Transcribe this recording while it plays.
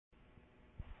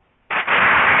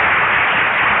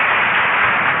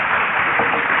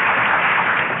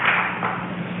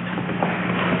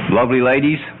Lovely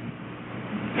ladies,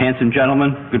 handsome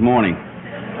gentlemen, good morning.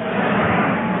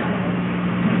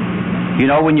 You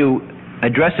know, when you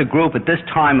address a group at this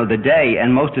time of the day,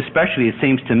 and most especially, it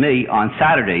seems to me, on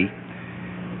Saturday,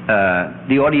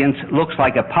 the audience looks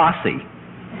like a posse.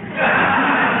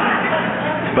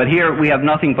 But here we have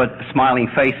nothing but smiling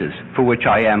faces, for which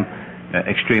I am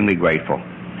extremely grateful.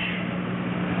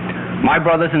 My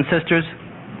brothers and sisters,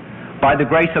 by the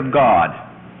grace of God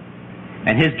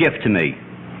and His gift to me,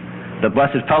 the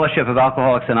Blessed Fellowship of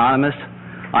Alcoholics Anonymous,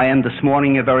 I am this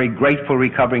morning a very grateful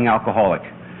recovering alcoholic.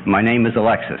 My name is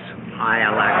Alexis. Hi,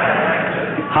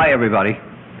 Alexis. Hi, everybody.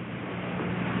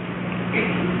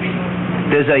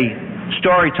 There's a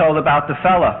story told about the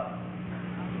fella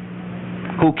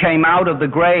who came out of the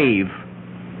grave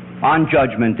on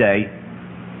Judgment Day.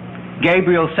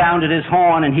 Gabriel sounded his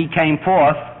horn and he came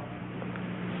forth.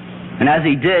 And as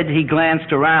he did, he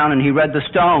glanced around and he read the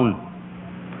stone.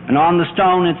 And on the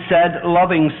stone it said,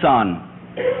 loving son,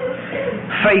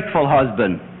 faithful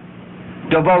husband,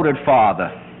 devoted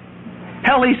father.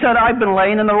 Hell, he said, I've been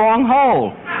laying in the wrong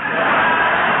hole.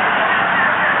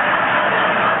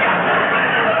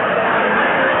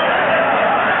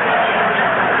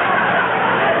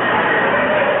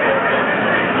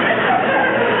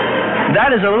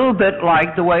 That is a little bit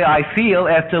like the way I feel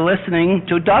after listening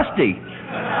to Dusty.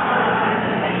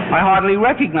 I hardly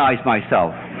recognize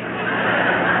myself.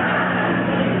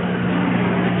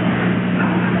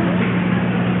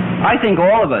 I think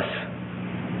all of us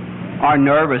are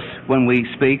nervous when we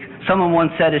speak. Someone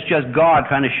once said it's just God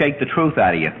trying to shake the truth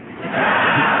out of you.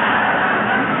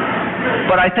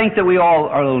 But I think that we all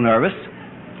are a little nervous.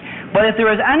 But if there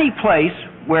is any place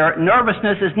where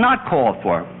nervousness is not called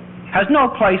for, has no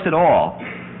place at all,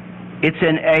 it's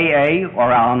in AA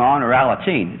or Al-Anon or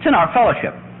Alateen. It's in our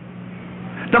fellowship.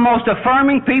 The most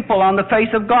affirming people on the face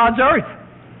of God's earth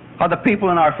are the people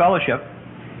in our fellowship.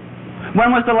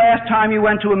 When was the last time you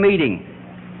went to a meeting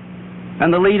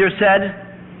and the leader said,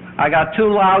 I got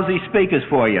two lousy speakers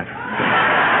for you?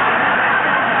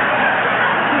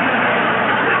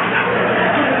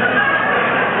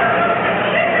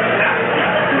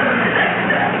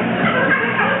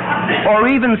 Or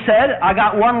even said, I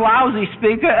got one lousy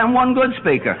speaker and one good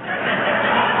speaker.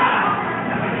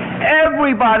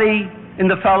 Everybody in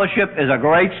the fellowship is a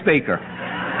great speaker.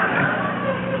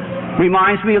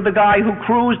 Reminds me of the guy who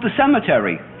cruised the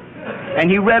cemetery and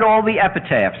he read all the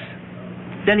epitaphs.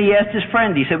 Then he asked his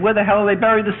friend, he said, where the hell do they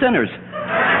bury the sinners?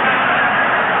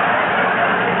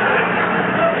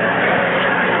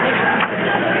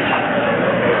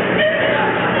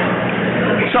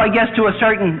 So I guess to a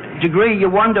certain degree you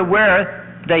wonder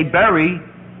where they bury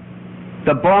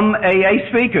the bum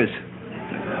AA speakers.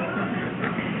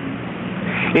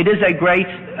 It is a great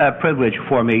privilege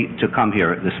for me to come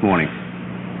here this morning.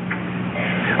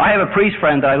 I have a priest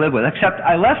friend that I live with, except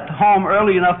I left home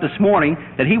early enough this morning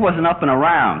that he wasn't up and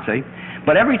around, see?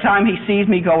 But every time he sees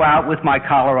me go out with my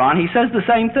collar on, he says the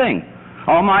same thing.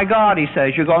 Oh my God, he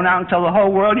says, you're going out and tell the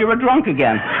whole world you're a drunk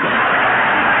again.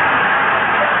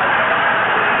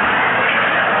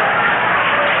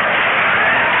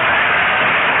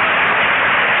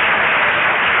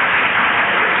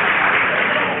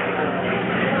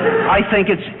 I think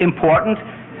it's important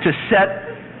to set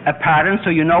a pattern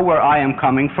so you know where I am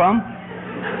coming from.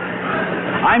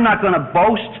 I'm not going to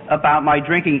boast about my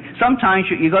drinking. Sometimes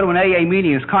you go to an AA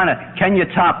meeting, it's kind of, can you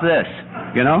top this?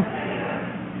 You know?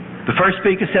 The first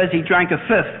speaker says he drank a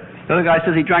fifth. The other guy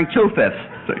says he drank 2/5.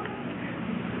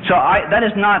 So that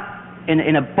is not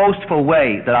in a boastful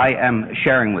way that I am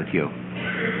sharing with you.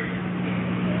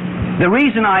 The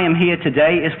reason I am here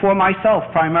today is for myself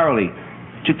primarily,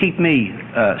 to keep me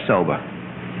sober.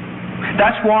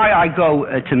 That's why I go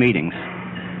to meetings.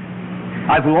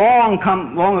 I've long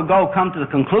ago come to the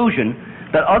conclusion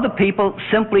that other people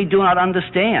simply do not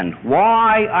understand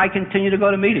why I continue to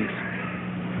go to meetings.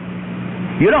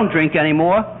 You don't drink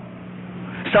anymore.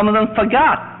 Some of them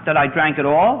forgot that I drank at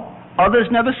all. Others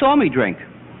never saw me drink.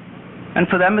 And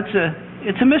for them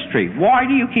it's a mystery. Why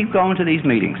do you keep going to these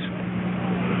meetings?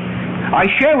 I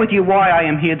share with you why I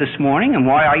am here this morning and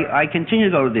why I continue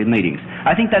to go to the meetings.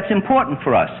 I think that's important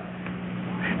for us.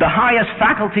 The highest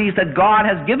faculties that God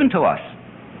has given to us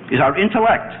is our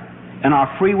intellect and our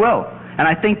free will. And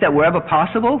I think that wherever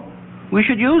possible, we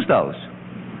should use those.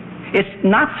 It's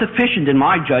not sufficient in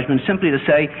my judgment simply to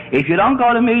say, if you don't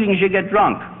go to meetings, you get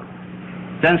drunk.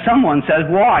 Then someone says,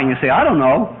 why? And you say, I don't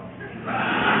know.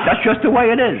 That's just the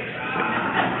way it is.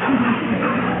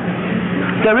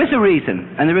 There is a reason,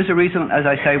 and there is a reason, as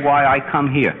I say, why I come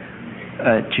here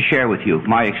to share with you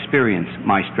my experience,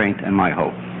 my strength, and my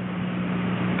hope.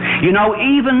 You know,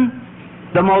 even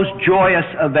the most joyous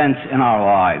events in our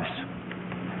lives.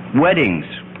 Weddings,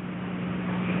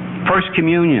 first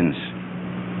communions,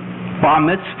 bar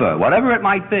mitzvah, whatever it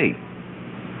might be.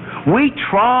 We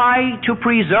try to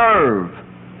preserve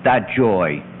that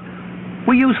joy.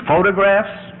 We use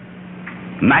photographs,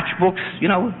 matchbooks,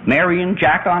 Mary and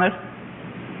Jack on it,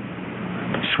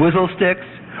 swizzle sticks.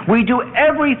 We do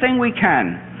everything we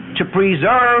can to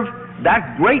preserve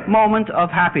that great moment of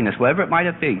happiness, whatever it might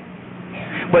be.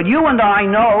 But you and I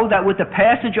know that with the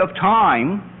passage of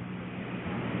time,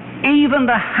 even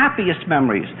the happiest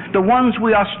memories, the ones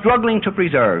we are struggling to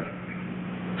preserve,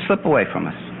 slip away from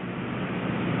us.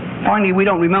 Finally, we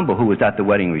don't remember who was at the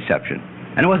wedding reception.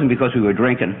 And it wasn't because we were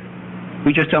drinking.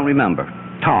 We just don't remember.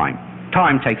 Time.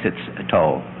 Time takes its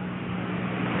toll.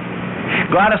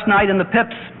 Gladys Knight and the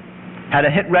Pips had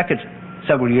a hit record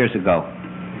several years ago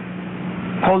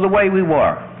called The Way We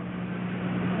Were.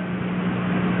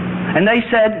 And they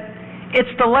said, it's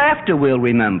the laughter we'll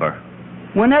remember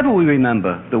whenever we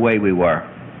remember the way we were.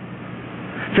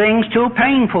 Things too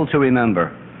painful to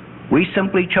remember, we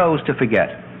simply chose to forget.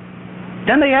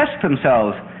 Then they asked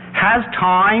themselves, has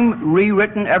time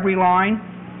rewritten every line?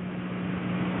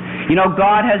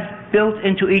 God has built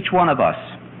into each one of us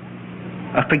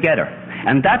a forgetter.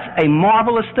 And that's a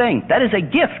marvelous thing. That is a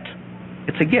gift.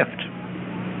 It's a gift.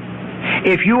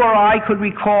 If you or I could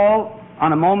recall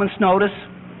on a moment's notice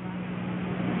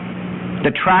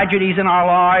the tragedies in our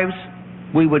lives,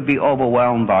 we would be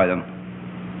overwhelmed by them.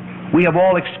 We have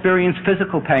all experienced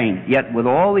physical pain, yet with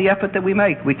all the effort that we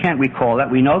make, we can't recall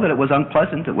that. We know that it was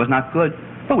unpleasant, it was not good,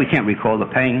 but we can't recall the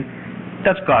pain.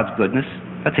 That's God's goodness.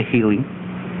 That's a healing.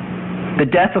 The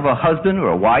death of a husband or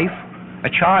a wife, a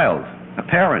child, a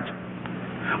parent.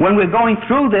 When we're going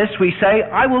through this, we say,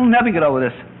 I will never get over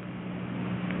this.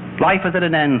 Life is at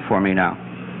an end for me now.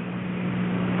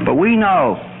 But we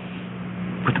know,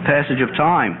 with the passage of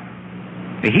time,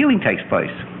 the healing takes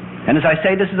place. And as I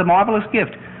say, this is a marvelous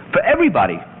gift for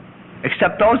everybody,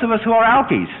 except those of us who are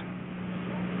alkies.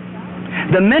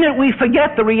 The minute we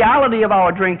forget the reality of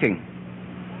our drinking,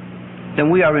 then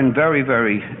we are in very,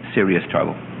 very serious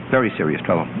trouble. Very serious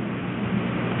trouble.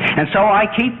 And so I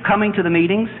keep coming to the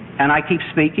meetings, and I keep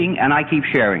speaking, and I keep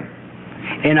sharing,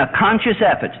 in a conscious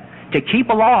effort to keep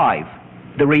alive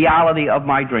the reality of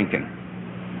my drinking.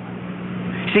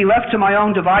 See, left to my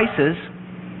own devices,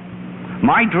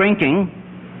 my drinking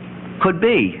could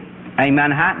be a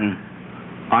Manhattan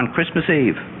on Christmas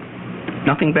Eve.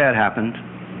 Nothing bad happened.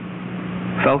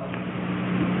 Felt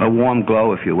a warm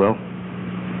glow, if you will,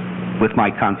 with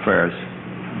my confreres.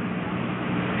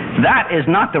 That is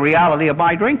not the reality of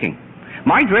my drinking.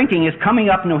 My drinking is coming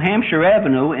up New Hampshire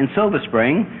Avenue in Silver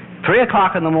Spring, 3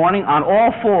 o'clock in the morning on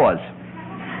all fours.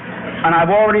 And I've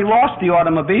already lost the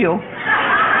automobile.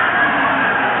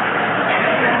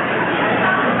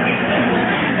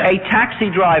 A taxi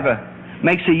driver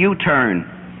makes a U-turn,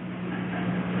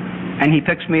 and he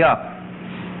picks me up.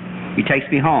 He takes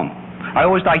me home. I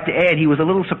always like to add, he was a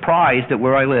little surprised at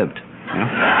where I lived.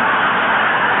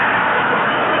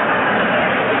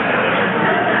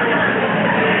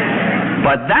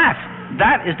 But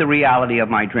that is the reality of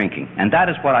my drinking, and that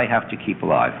is what I have to keep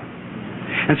alive.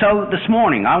 And so this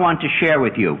morning, I want to share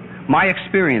with you my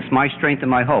experience, my strength, and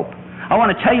my hope. I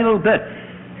want to tell you a little bit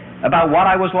about what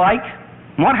I was like,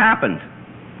 what happened,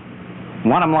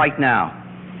 what I'm like now.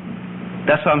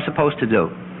 That's what I'm supposed to do.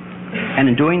 And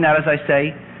in doing that, as I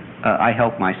say, I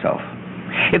help myself.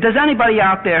 If there's anybody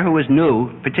out there who is new,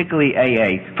 particularly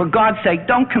AA, for God's sake,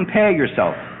 don't compare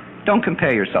yourself. Don't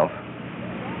compare yourself.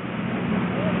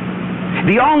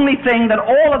 The only thing that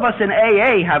all of us in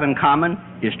AA have in common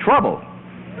is trouble.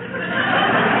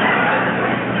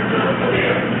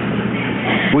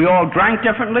 We all drank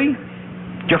differently,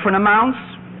 different amounts,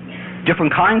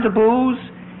 different kinds of booze,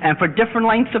 and for different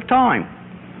lengths of time.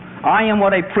 I am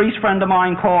what a priest friend of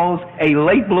mine calls a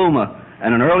late bloomer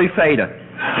and an early fader.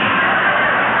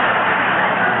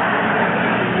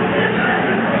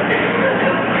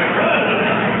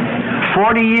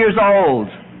 40 years old,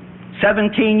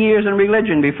 17 years in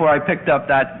religion before I picked up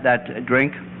that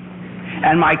drink.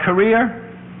 And my career,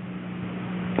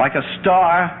 like a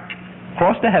star,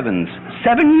 crossed the heavens.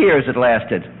 7 years it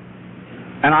lasted.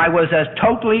 And I was as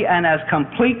totally and as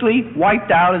completely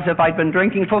wiped out as if I'd been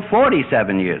drinking for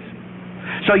 47 years.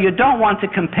 So you don't want to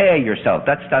compare yourself.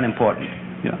 That's not important.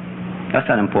 That's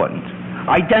not important.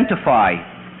 Identify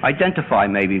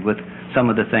maybe with some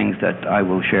of the things that I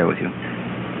will share with you.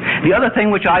 The other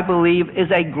thing which I believe is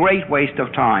a great waste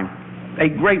of time,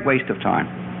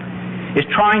 is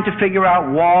trying to figure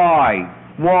out why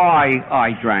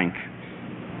I drank.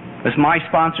 As my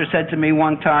sponsor said to me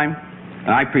one time,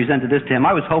 and I presented this to him.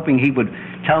 I was hoping he would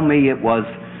tell me it was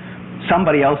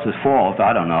somebody else's fault.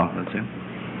 I don't know.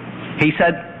 He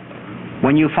said,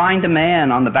 when you find a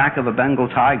man on the back of a Bengal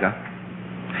tiger,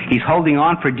 he's holding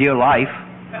on for dear life,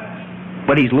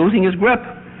 but he's losing his grip.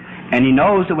 And he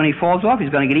knows that when he falls off, he's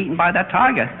going to get eaten by that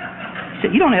tiger. He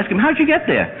said, you don't ask him, how'd you get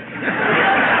there?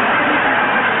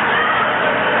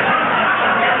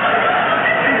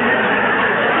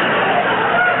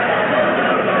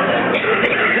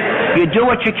 You do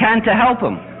what you can to help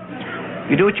him.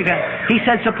 You do what you can. He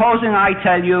said, supposing I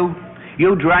tell you,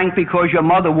 you drank because your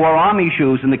mother wore army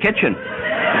shoes in the kitchen.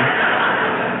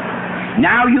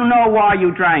 Now you know why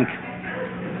you drank.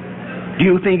 Do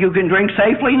you think you can drink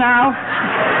safely now?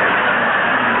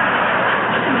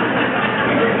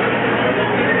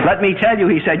 Let me tell you,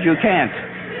 he said, you can't.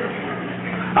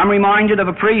 I'm reminded of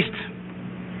a priest,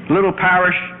 little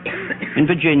parish in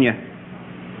Virginia.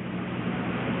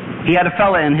 He had a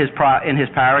fella in his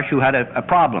parish who had a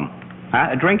problem,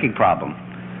 a drinking problem.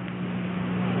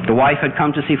 The wife had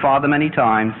come to see Father many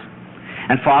times,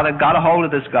 and Father got a hold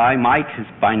of this guy, Mike is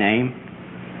by name,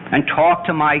 and talked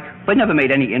to Mike, but never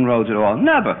made any inroads at all.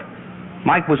 Never.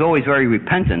 Mike was always very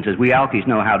repentant, as we alkies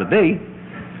know how to be,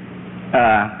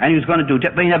 and he was going to do,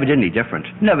 but he never did any different.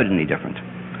 Never did any different.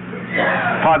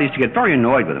 Father used to get very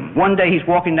annoyed with him. One day he's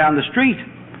walking down the street,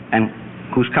 and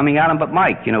who's coming at him but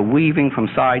Mike, weaving from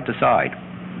side to side.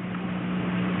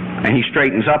 And he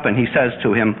straightens up and he says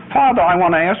to him, Father, I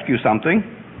want to ask you something.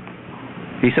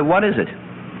 He said, what is it?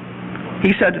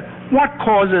 He said, what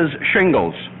causes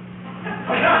shingles?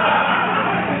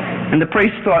 And the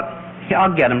priest thought, yeah,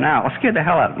 I'll get him now. I'll scare the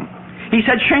hell out of him. He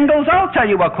said, shingles? I'll tell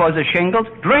you what causes shingles.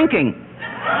 Drinking.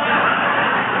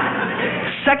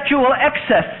 Sexual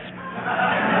excess.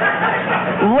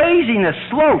 Laziness,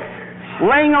 sloth.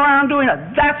 Laying around doing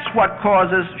that. That's what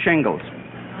causes shingles.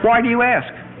 Why do you ask?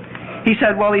 He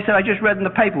said, I just read in the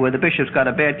paper where the bishop's got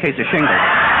a bad case of shingles.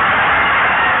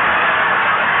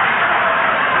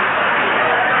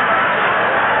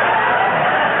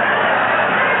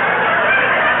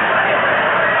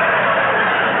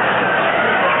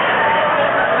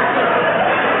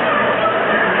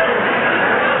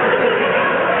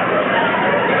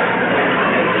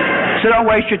 So don't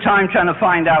waste your time trying to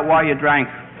find out why you drank.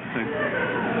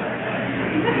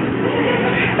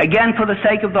 Again, for the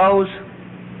sake of those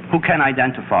who can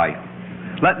identify,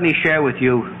 let me share with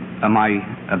you my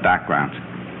background.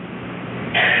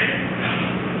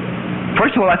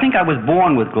 First of all, I think I was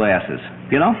born with glasses,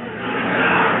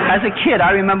 As a kid,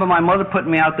 I remember my mother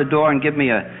putting me out the door and give me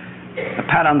a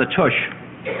pat on the tush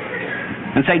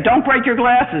and say, don't break your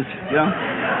glasses,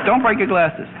 Don't break your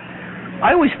glasses.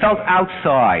 I always felt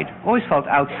outside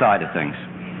of things.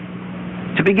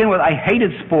 To begin with, I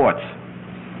hated sports.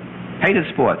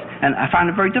 And I found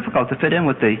it very difficult to fit in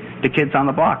with the kids on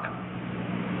the block.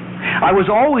 I was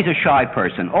always a shy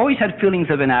person, always had feelings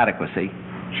of inadequacy,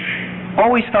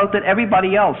 always felt that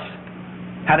everybody else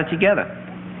had it together.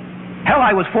 Hell,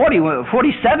 I was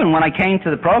 47 when I came to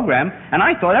the program, and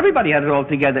I thought everybody had it all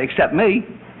together except me,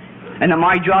 and that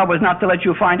my job was not to let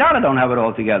you find out I don't have it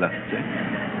all together.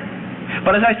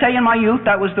 But as I say, in my youth,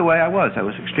 that was the way I was. I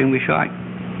was extremely shy.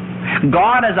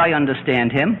 God, as I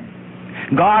understand him,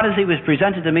 God as he was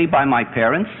presented to me by my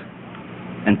parents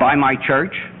and by my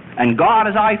church, and God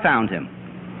as I found him,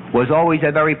 was always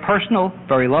a very personal,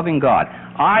 very loving God.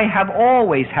 I have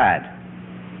always had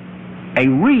a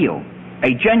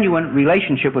genuine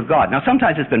relationship with God. Now,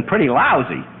 sometimes it's been pretty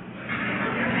lousy,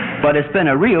 but it's been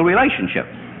a real relationship.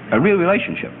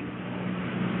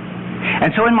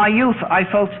 And so in my youth, I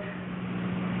felt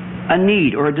a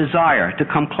need or a desire to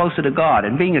come closer to God.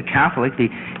 And being a Catholic,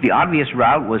 the obvious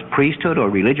route was priesthood or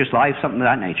religious life, something of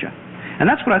that nature. And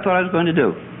that's what I thought I was going to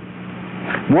do.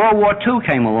 World War II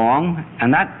came along,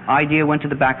 and that idea went to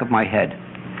the back of my head.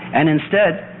 And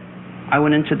instead, I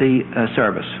went into the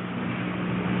service.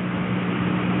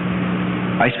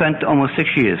 I spent almost 6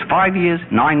 years, 5 years,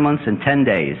 9 months, and 10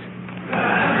 days.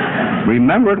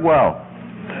 Remember it well,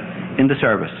 in the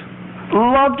service.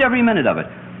 Loved every minute of it.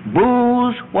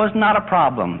 Booze was not a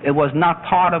problem. It was not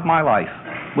part of my life.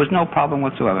 It was no problem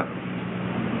whatsoever.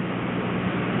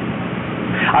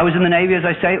 I was in the Navy, as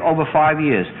I say, over 5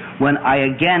 years, when I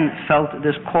again felt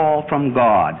this call from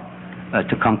God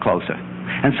to come closer.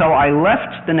 And so I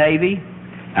left the Navy,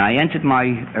 and I entered my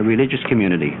religious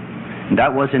community. And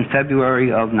that was in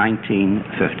February of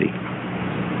 1950.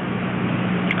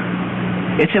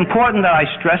 It's important that I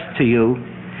stress to you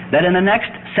that in the next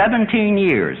 17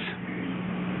 years,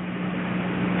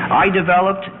 I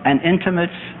developed an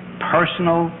intimate,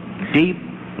 personal, deep,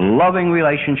 loving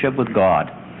relationship with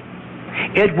God.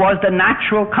 It was the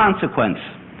natural consequence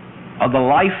of the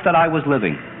life that I was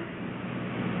living.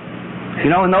 You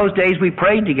know, in those days we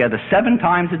prayed together 7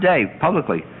 times a day,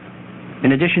 publicly,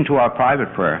 in addition to our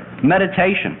private prayer.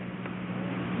 Meditation,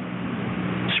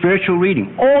 spiritual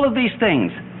reading, all of these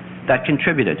things that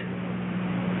contributed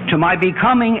to my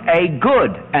becoming a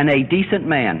good and a decent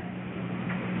man.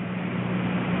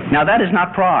 Now that is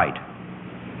not pride.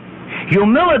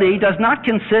 Humility does not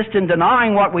consist in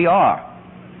denying what we are,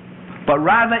 but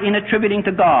rather in attributing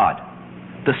to God,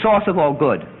 the source of all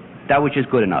good, that which is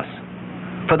good in us.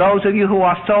 For those of you who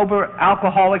are sober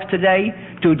alcoholics today,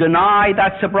 to deny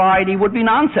that sobriety would be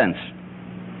nonsense.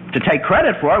 To take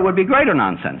credit for it would be greater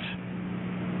nonsense.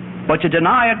 But to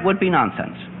deny it would be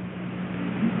nonsense.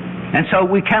 And so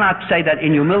we cannot say that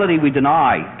in humility we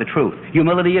deny the truth.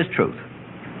 Humility is truth.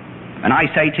 And I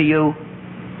say to you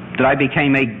that I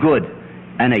became a good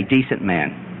and a decent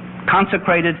man,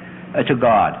 consecrated to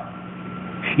God.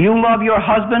 You love your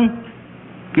husband,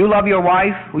 you love your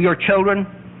wife, your children.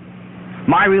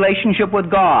 My relationship with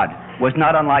God was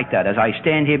not unlike that. As I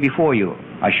stand here before you,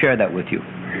 I share that with you.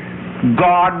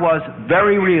 God was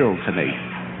very real to me.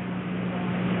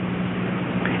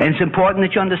 And it's important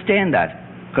that you understand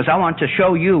that, because I want to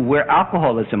show you where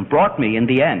alcoholism brought me in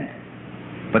the end.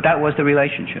 But that was the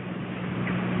relationship.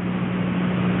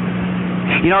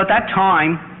 You know, at that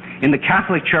time, in the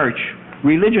Catholic Church,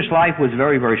 religious life was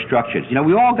very, very structured. You know,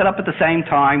 we all got up at the same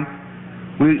time.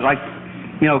 We, like,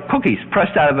 you know, cookies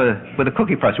pressed out of with a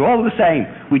cookie press. We're all the same.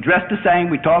 We dressed the same,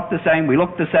 we talked the same, we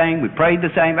looked the same, we prayed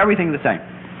the same, everything the same.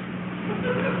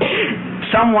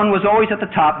 Someone was always at the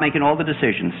top making all the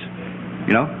decisions.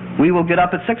 You know, we will get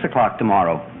up at 6 o'clock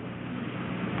tomorrow.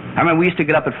 I remember we used to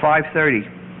get up at 5:30,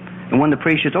 and when the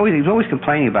priest he was always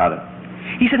complaining about it.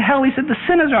 He said, hell, he said, the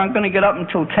sinners aren't going to get up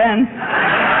until 10.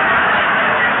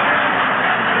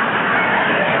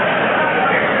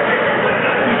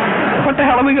 What the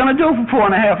hell are we going to do for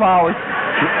 4.5 hours?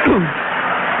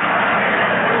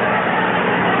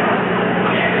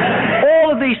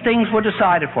 All of these things were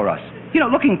decided for us. You know,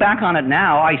 looking back on it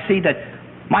now, I see that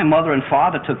my mother and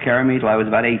father took care of me till I was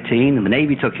about 18, and the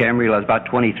Navy took care of me till I was about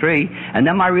 23, and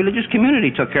then my religious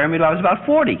community took care of me till I was about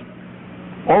 40,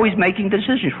 always making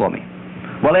decisions for me.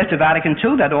 Well, after Vatican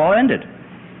II, that all ended.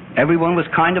 Everyone was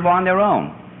kind of on their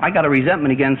own. I got a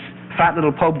resentment against fat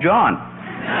little Pope John.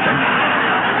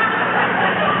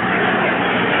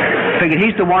 Figured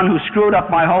he's the one who screwed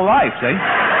up my whole life, see?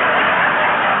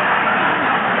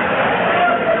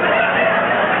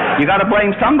 You got to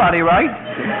blame somebody, right?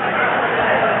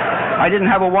 I didn't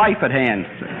have a wife at hand.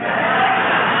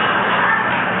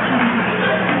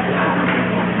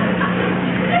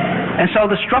 And so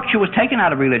the structure was taken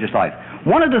out of religious life.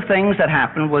 One of the things that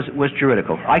happened was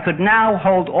juridical. I could now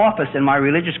hold office in my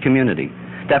religious community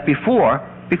that before,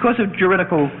 because of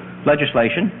juridical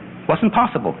legislation, wasn't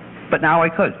possible. But now I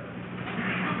could.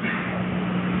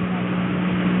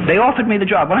 They offered me the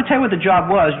job. When I tell you what the job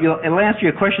was, it'll answer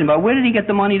your question about where did he get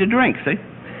the money to drink, see?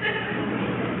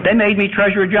 They made me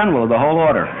Treasurer General of the whole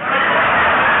order.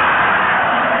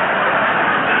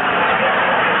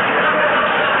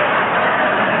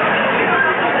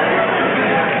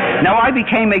 Now, I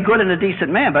became a good and a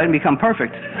decent man, but I didn't become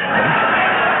perfect.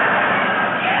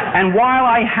 And while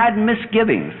I had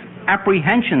misgivings,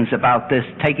 apprehensions about this,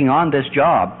 taking on this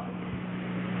job,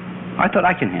 I thought,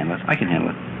 I can handle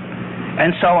it.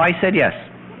 And so I said, yes,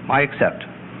 I accept.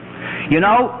 You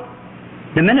know,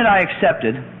 the minute I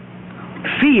accepted,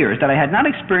 fears that I had not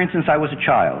experienced since I was a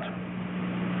child,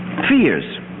 fears,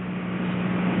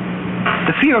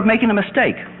 the fear of making a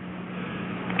mistake,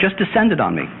 just descended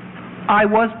on me. I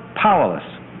was powerless.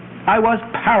 I was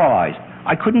paralyzed.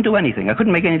 I couldn't do anything. I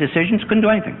couldn't make any decisions, couldn't do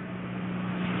anything.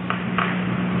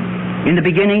 In the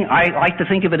beginning, I like to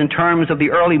think of it in terms of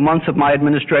the early months of my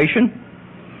administration.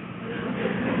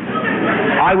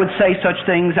 I would say such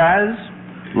things as,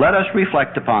 let us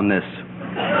reflect upon this.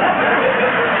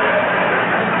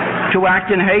 To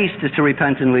act in haste is to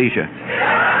repent in leisure.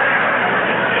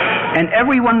 And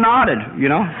everyone nodded, you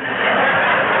know.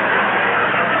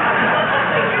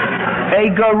 A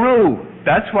guru.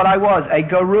 That's what I was, a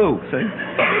guru, see?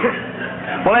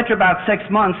 Well, after about 6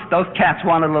 months, those cats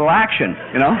wanted a little action,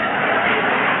 you know?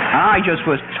 I just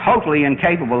was totally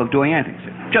incapable of doing anything,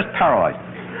 see? Just paralyzed.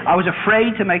 I was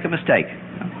afraid to make a mistake.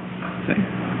 See?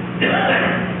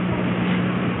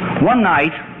 One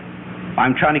night,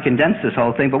 I'm trying to condense this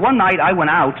whole thing, but one night I went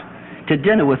out to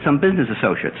dinner with some business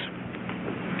associates.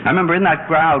 I remember in that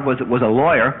crowd was a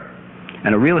lawyer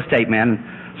and a real estate man,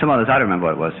 some others, I don't remember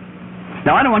what it was.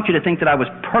 Now, I don't want you to think that I was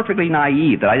perfectly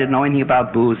naive, that I didn't know anything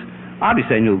about booze.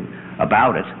 Obviously, I knew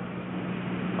about it.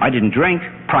 I didn't drink,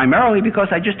 primarily because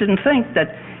I just didn't think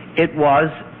that it was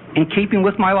in keeping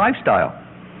with my lifestyle.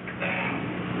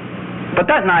 But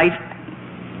that night,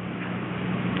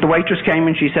 the waitress came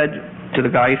and she said to the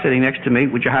guy sitting next to me,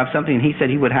 "Would you have something?" And he said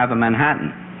he would have a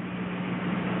Manhattan.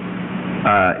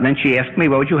 Then she asked me,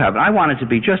 "What would you have?" And I wanted to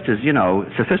be just as,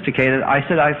 sophisticated. I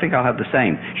said, "I think I'll have the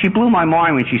same." She blew my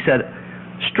mind when she said,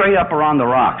 "Straight up or on the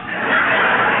rocks?"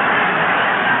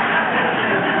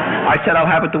 I said, "I'll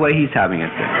have it the way he's having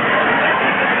it."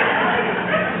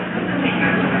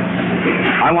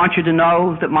 I want you to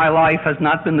know that my life has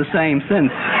not been the same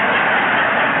since.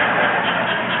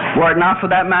 Were it not for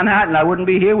that Manhattan, I wouldn't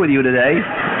be here with you today.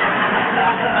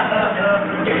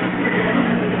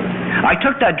 I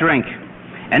took that drink,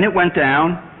 and it went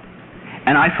down,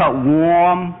 and I felt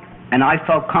warm, and I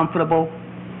felt comfortable,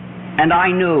 and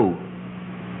I knew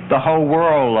the whole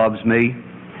world loves me,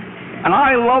 and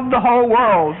I love the whole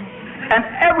world, and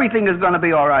everything is going to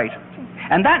be all right.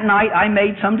 And that night, I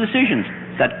made some decisions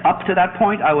that up to that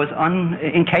point I was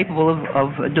incapable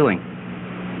of doing.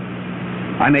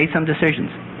 I made some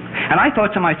decisions. And I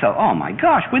thought to myself, oh my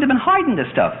gosh, we'd have been hiding this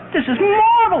stuff. This is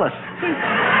marvelous.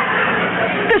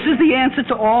 This is the answer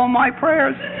to all my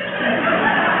prayers.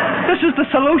 This is the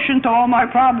solution to all my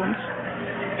problems.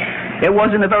 It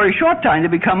wasn't a very short time to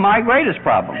become my greatest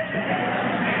problem.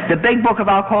 The big book of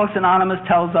Alcoholics Anonymous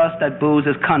tells us that booze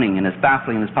is cunning and it's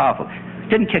baffling and it's powerful. It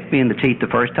didn't kick me in the teeth the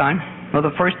first time, nor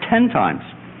the first 10 times.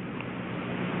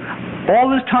 All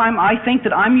this time I think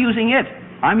that I'm using it.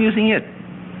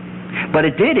 But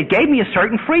it did. It gave me a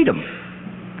certain freedom.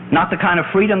 Not the kind of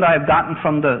freedom that I've gotten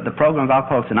from the program of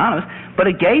Alcoholics Anonymous, but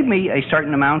it gave me a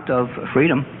certain amount of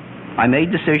freedom. I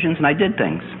made decisions and I did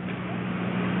things.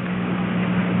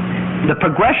 The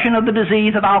progression of the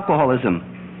disease of alcoholism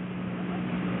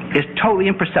is totally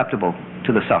imperceptible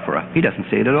to the sufferer. He doesn't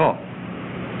see it at all.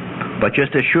 But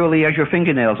just as surely as your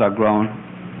fingernails are grown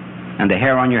and the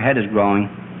hair on your head is growing,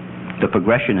 the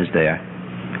progression is there.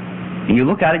 And you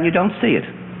look at it and you don't see it.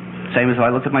 Same as if I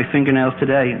look at my fingernails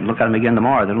today and look at them again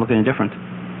tomorrow, they're looking different.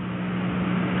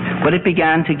 But it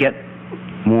began to get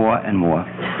more and more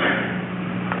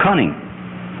cunning.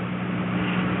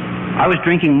 I was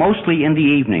drinking mostly in the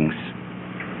evenings.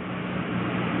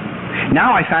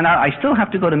 Now I found out I still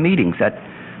have to go to meetings at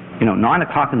 9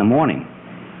 o'clock in the morning.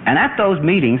 And at those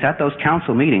meetings, at those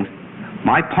council meetings,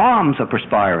 my palms are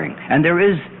perspiring. And there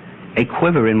is a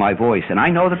quiver in my voice. And I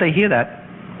know that they hear that.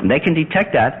 And they can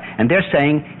detect that. And they're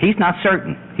saying, he's not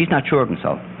certain. He's not sure of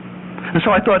himself. And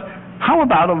so I thought, how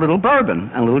about a little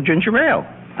bourbon and a little ginger ale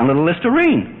and a little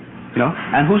Listerine?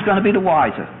 And who's going to be the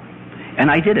wiser? And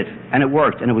I did it. And it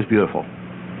worked. And it was beautiful.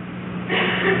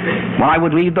 When I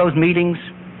would leave those meetings,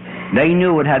 they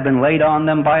knew it had been laid on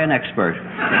them by an expert.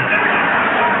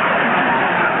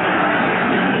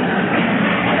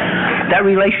 That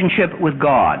relationship with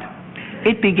God,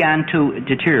 it began to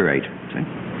deteriorate. See?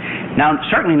 Now,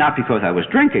 certainly not because I was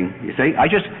drinking, you see. I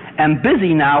just am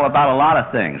busy now about a lot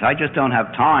of things. I just don't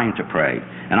have time to pray,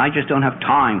 and I just don't have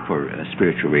time for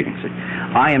spiritual reading. See?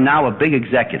 I am now a big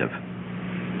executive,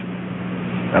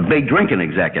 a big drinking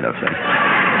executive. See?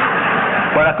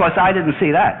 But, of course, I didn't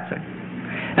see that. See?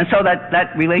 And so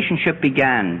that relationship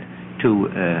began to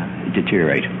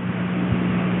deteriorate.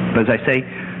 But as I say,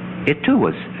 it too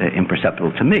was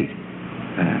imperceptible to me.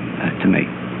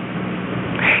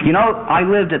 I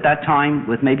lived at that time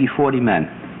with maybe 40 men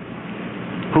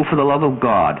who, for the love of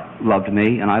God, loved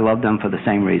me, and I loved them for the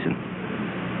same reason.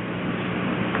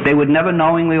 They would never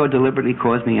knowingly or deliberately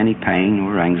cause me any pain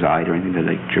or anxiety or anything to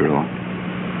that nature at all.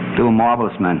 They were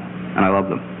marvelous men, and I loved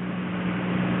them.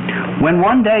 When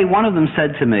one day one of them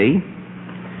said to me,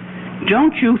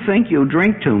 "Don't you think you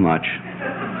drink too much?"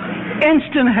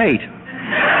 Instant hate.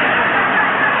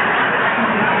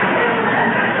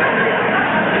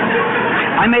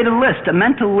 I made a list, a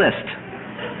mental list,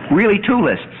 really 2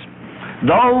 lists.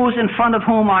 Those in front of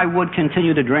whom I would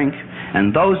continue to drink,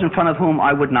 and those in front of whom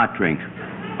I would not drink.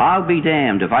 I'll be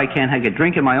damned if I can't have a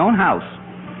drink in my own house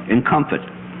in comfort,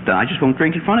 then I just won't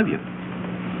drink in front of you.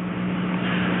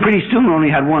 Pretty soon I only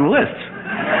had 1 list.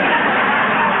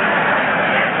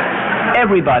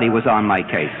 Everybody was on my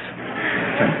case.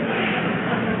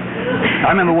 I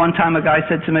remember one time a guy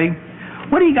said to me,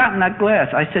 "What do you got in that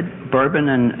glass?" I said, "Bourbon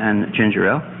and ginger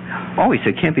ale." Oh, he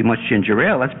said, "Can't be much ginger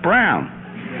ale, that's brown."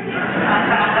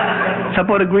 So I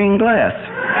bought a green glass.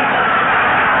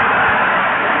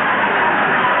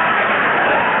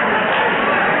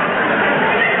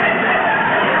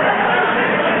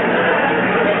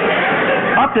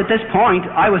 Up at this point,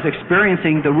 I was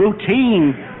experiencing the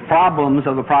routine problems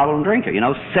of a problem drinker.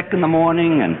 Sick in the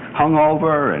morning and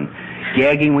hungover and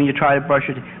gagging when you try to brush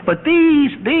your teeth. But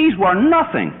these were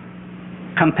nothing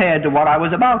compared to what I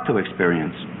was about to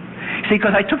experience. See,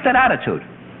 because I took that attitude.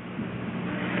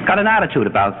 Got an attitude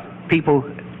about people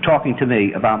talking to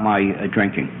me about my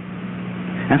drinking.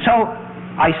 And so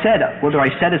I said, whether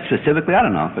I said it specifically, I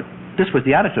don't know, but this was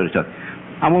the attitude I took.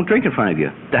 I won't drink in front of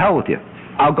you. The hell with you.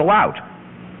 I'll go out.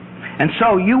 And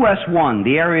so US 1,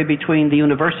 the area between the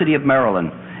University of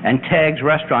Maryland and Tagg's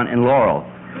Restaurant in Laurel,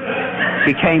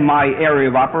 became my area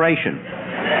of operation.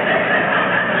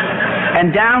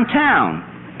 And downtown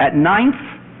at 9th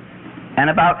and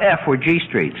about F were G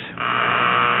Streets.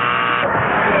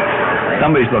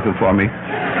 Somebody's looking for me.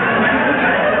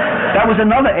 That was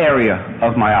another area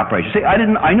of my operation. See, I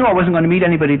knew I wasn't going to meet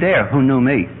anybody there who knew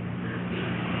me.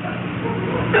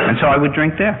 And so I would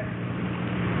drink there.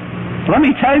 Let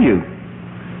me tell you,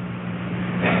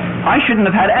 I shouldn't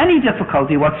have had any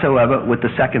difficulty whatsoever with the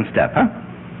second step,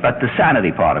 but the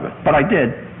sanity part of it. But I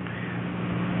did.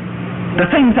 The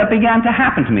things that began to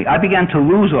happen to me, I began to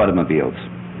lose automobiles,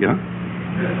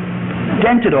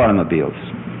 dented automobiles.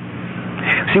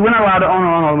 See, we're not allowed to own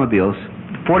our own automobiles.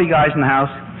 40 guys in the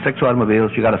house, 6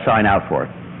 automobiles, you got to sign out for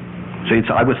it.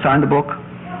 So I would sign the book,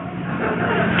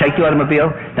 take the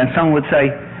automobile, then someone would say,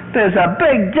 "There's a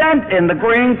big dent in the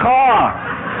green car."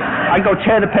 I'd go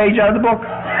tear the page out of the book.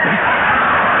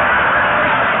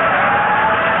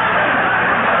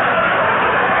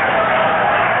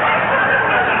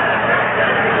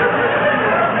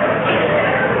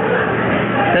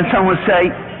 Then someone would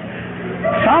say,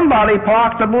 "Somebody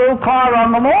parked a blue car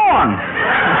on the lawn."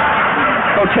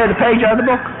 Go tear the page out of the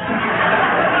book.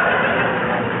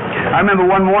 I remember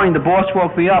one morning the boss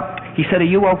woke me up. He said,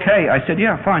 "Are you okay?" I said,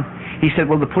 "Yeah, fine." He said,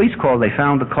 "Well, the police called. They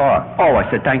found the car." Oh, I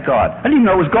said, "Thank God." I didn't even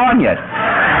know it was gone yet.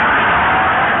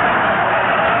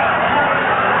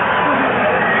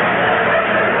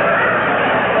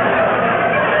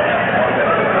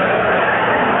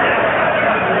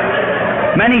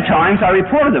 Many times I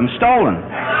reported them stolen.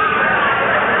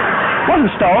 It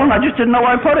wasn't stolen, I just didn't know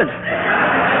where I put it.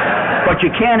 But you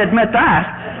can't admit that.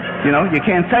 You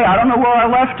can't say, "I don't know where I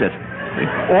left it."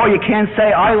 Or you can't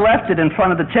say, "I left it in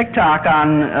front of the Tic-Tac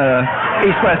on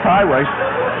East-West Highway."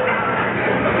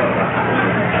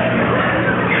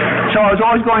 So I was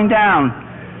always going down,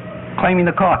 claiming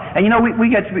the car. And we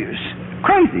get to be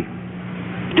crazy.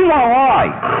 Didn't want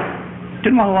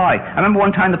to lie. I remember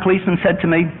one time the policeman said to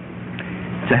me,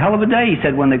 "It's a hell of a day," he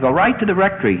said, "when they go right to the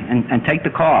rectory and take the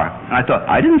car." And I thought,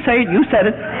 I didn't say it, you said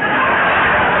it.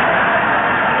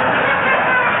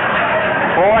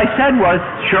 All I said was,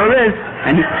 "Sure is."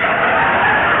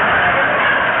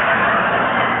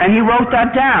 And he wrote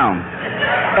that down.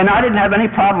 And I didn't have any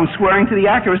problem swearing to the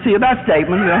accuracy of that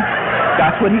statement.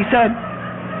 That's what he said.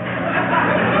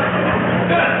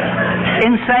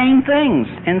 Insane things.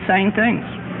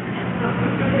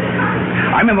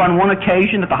 I remember on one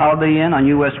occasion at the Holiday Inn on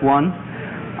US 1,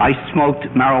 I smoked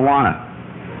marijuana.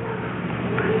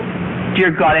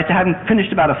 Dear God, after having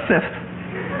finished about a fifth,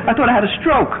 I thought I had a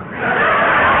stroke.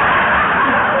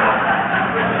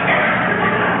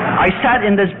 I sat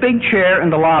in this big chair in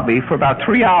the lobby for about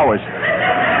 3 hours.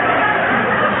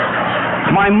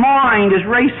 My mind is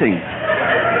racing.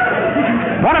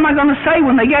 What am I going to say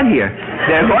when they get here?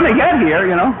 They're going to get here,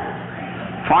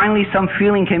 Finally, some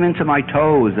feeling came into my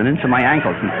toes and into my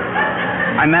ankles.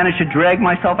 I managed to drag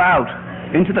myself out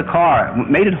into the car,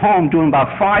 made it home doing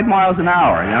about 5 miles an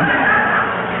hour,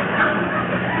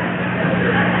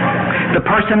 The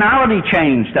personality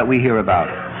change that we hear about.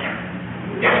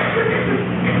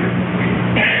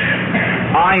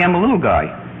 I am a little guy,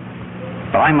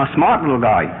 but I'm a smart little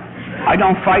guy. I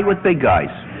don't fight with big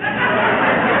guys.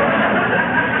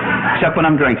 Except when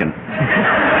I'm drinking.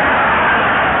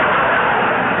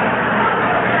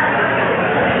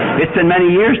 It's been many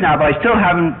years now, but I still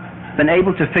haven't been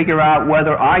able to figure out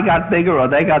whether I got bigger or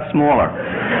they got smaller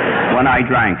when I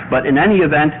drank. But in any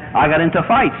event, I got into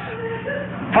fights.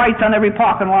 Fights on every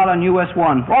parking lot on US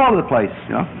 1, all over the place,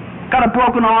 Got a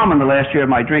broken arm in the last year of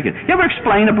my drinking. You ever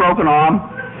explain a broken arm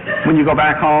when you go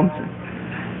back home?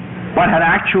 What had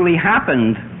actually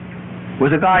happened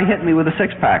was a guy hit me with a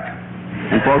 6-pack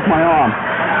and broke my arm.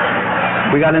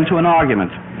 We got into an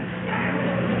argument.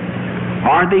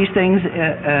 Aren't these things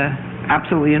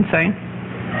absolutely insane?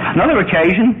 Another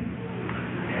occasion,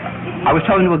 I was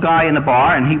talking to a guy in the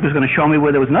bar, and he was going to show me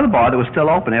where there was another bar that was still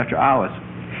open after hours.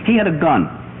 He had a gun.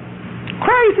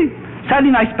 Crazy.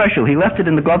 Saturday night special. He left it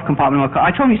in the glove compartment of my car.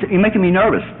 I told him, "You're making me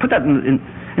nervous. Put that in,"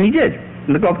 and he did,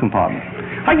 in the glove compartment.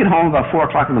 I get home about 4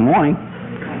 o'clock in the morning,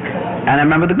 and I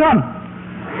remember the gun.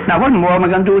 Now, what more am I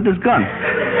going to do with this gun?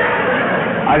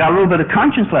 I got a little bit of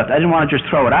conscience left. I didn't want to just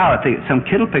throw it out. I think some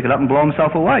kid will pick it up and blow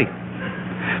himself away.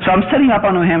 So I'm sitting up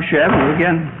on New Hampshire Avenue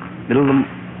again,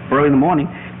 early in the morning,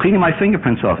 cleaning my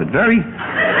fingerprints off it. Very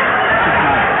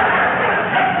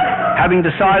Having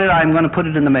decided I'm going to put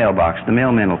it in the mailbox. The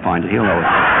mailman will find it. He'll know it.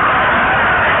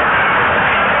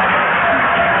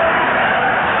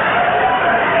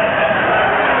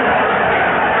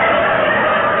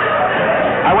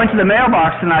 I went to the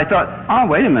mailbox and I thought, oh,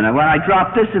 wait a minute. When I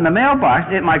drop this in the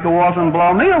mailbox, it might go off and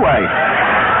blow me away.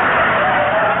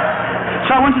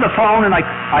 So I went to the phone and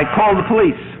I called the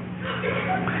police.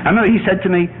 I remember he said to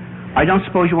me, I don't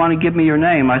suppose you want to give me your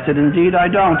name. I said, indeed I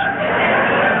don't.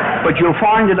 But you'll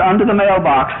find it under the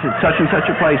mailbox at such and such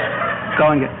a place.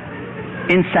 Go and get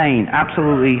insane,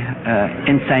 absolutely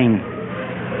insane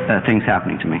things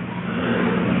happening to me.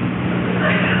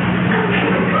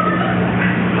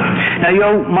 Now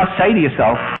you must say to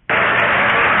yourself,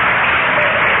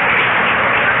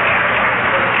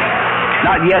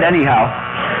 not yet anyhow.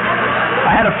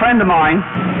 I had a friend of mine,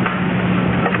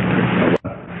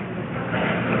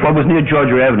 well, it was near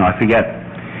Georgia Avenue, I forget.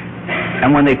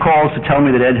 And when they called to tell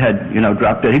me that Ed had,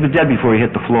 dropped dead, he was dead before he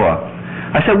hit the floor.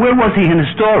 I said, where was he in his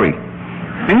story?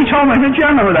 And he told me, I said,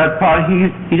 yeah, I remember that part. He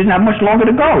didn't have much longer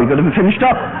to go. He could have been finished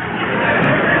up.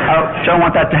 I don't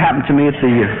want that to happen to me at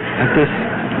this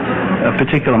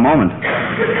particular moment.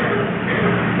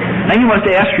 Now you must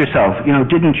ask yourself,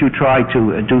 didn't you try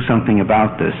to do something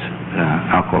about this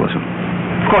alcoholism?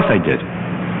 Of course I did.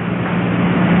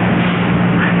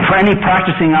 For any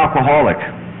practicing alcoholic,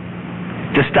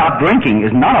 to stop drinking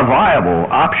is not a viable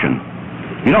option.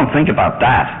 You don't think about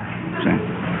that. See?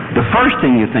 The first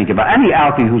thing you think about, any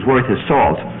alky who's worth his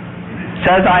salt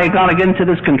says, I got to get into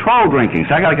this control drinking,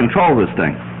 so I got to control this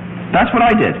thing. That's what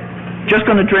I did. Just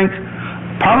going to drink,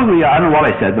 probably, I don't know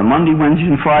what I said, but Monday, Wednesdays,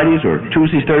 and Fridays, or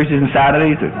Tuesdays, Thursdays, and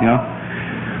Saturdays,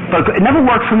 But it never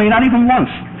worked for me, not even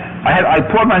once. I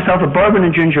poured myself a bourbon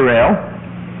and ginger ale,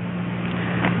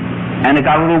 and it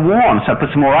got a little warm, so I put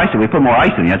some more ice in. We put more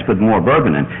ice in, you had to put more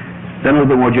bourbon in. Then a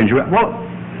little bit more ginger ale. Well,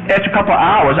 after a couple of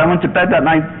hours, I went to bed that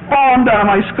night, bombed out of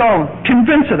my skull,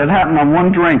 convinced it had happened on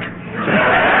one drink.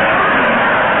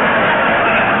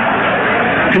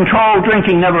 Controlled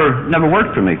drinking never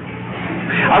worked for me.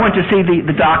 I went to see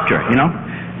the doctor,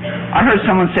 I heard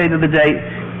someone say the other day,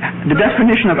 the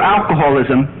definition of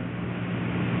alcoholism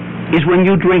is when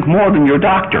you drink more than your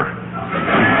doctor.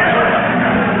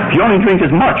 If you only drink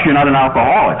as much, you're not an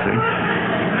alcoholic. See?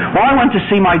 Well, I went to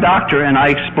see my doctor and I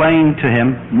explained to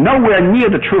him nowhere near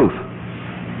the truth.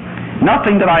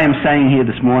 Nothing that I am saying here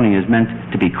this morning is meant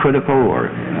to be critical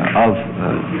or of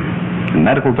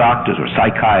medical doctors or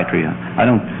psychiatry.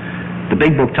 The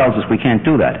big book tells us we can't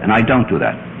do that, and I don't do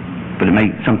that. But it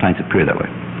may sometimes appear that way.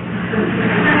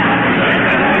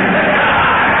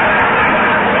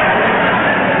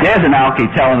 There's an alky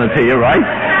telling it to you, right?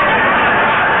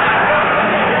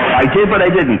 I did, but I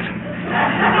didn't.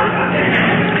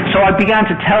 So I began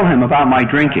to tell him about my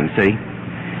drinking, see?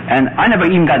 And I never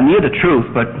even got near the truth,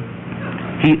 but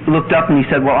he looked up and he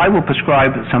said, well, I will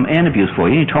prescribe some Antabuse for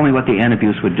you. He told me what the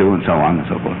Antabuse would do and so on and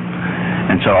so forth.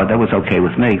 And so that was okay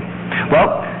with me.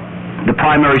 Well, the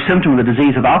primary symptom of the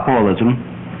disease of alcoholism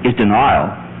is denial,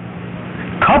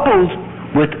 coupled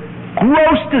with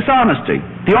gross dishonesty.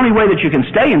 The only way that you can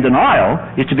stay in denial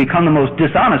is to become the most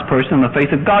dishonest person on the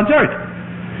face of God's earth.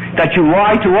 That you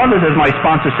lie to others, as my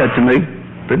sponsor said to me,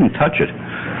 didn't touch it.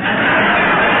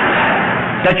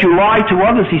 That you lie to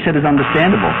others, he said, is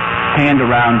understandable. Hand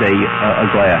around a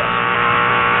glass.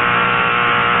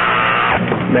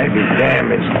 Maybe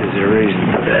damaged is the reason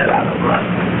for that. I don't know.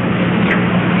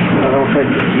 I don't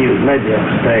think it's you. Maybe I'll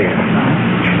stay.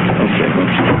 Okay.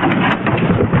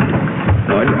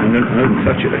 No, I didn't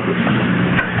touch it.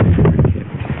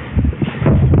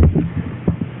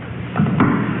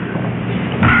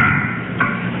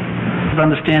 It's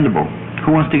understandable.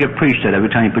 Who wants to get preached at every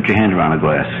time you put your hand around a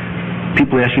glass?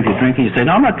 People ask you if you're drinking, you say,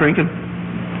 no, I'm not drinking.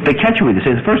 They catch you with it.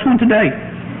 They say, the first one today.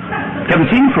 You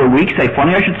haven't seen you for a week, say,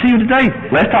 funny, I should see you today.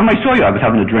 Last time I saw you, I was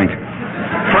having a drink.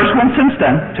 First one since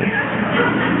then.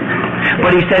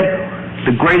 But he said,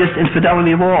 the greatest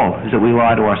infidelity of all is that we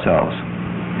lie to ourselves.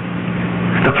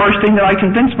 The first thing that I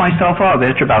convinced myself of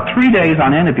after about 3 days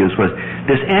on Antabuse was,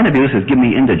 this Antabuse has given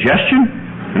me indigestion.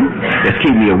 It's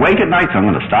keeping me awake at night, so I'm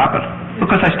going to stop it.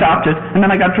 Because I stopped it, and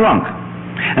then I got drunk.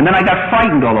 And then I got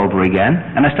frightened all over again,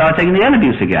 and I started taking the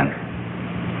Antabuse again.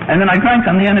 And then I drank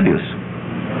on the Antabuse.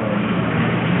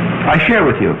 I share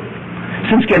with you.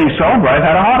 Since getting sober, I've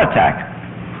had a heart attack.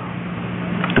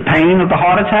 The pain of the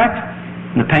heart attack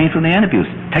and the pain from the Antabuse.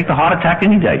 Take the heart attack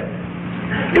any day.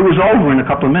 It was over in a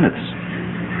couple of minutes.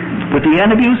 With the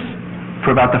Antabuse,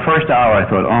 for about the first hour, I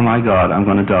thought, oh my God, I'm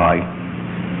going to die.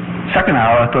 Second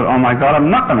hour, I thought, oh my God, I'm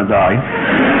not going to die.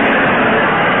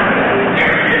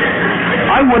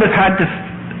 I would have had to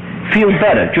feel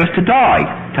better just to die,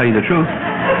 tell you the truth.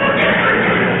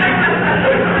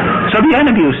 So the end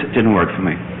abuse didn't work for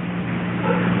me.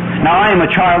 Now I am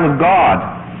a child of God.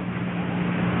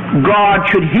 God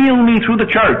should heal me through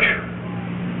the church.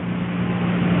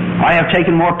 I have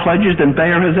taken more pledges than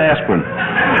Bayer has aspirin.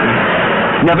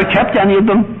 Never kept any of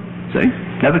them. See?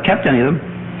 Never kept any of them.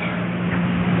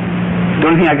 The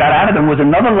only thing I got out of them was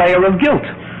another layer of guilt.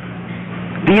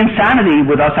 The insanity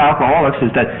with us alcoholics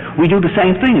is that we do the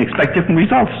same thing and expect different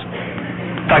results.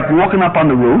 It's like walking up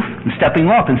on the roof and stepping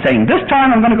off and saying, this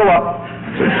time I'm going to go up.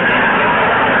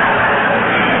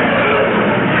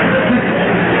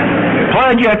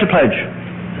 Pledge after pledge.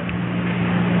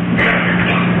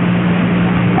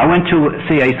 I went to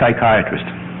see a psychiatrist.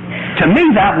 To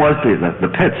me, that was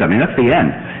the pits. I mean, that's the end.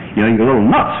 You know, you go a little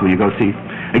nuts when you go see...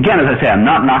 Again, as I say, I'm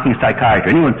not knocking psychiatry.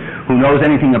 Anyone who knows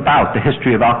anything about the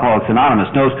history of Alcoholics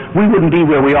Anonymous knows we wouldn't be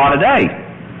where we are today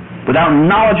without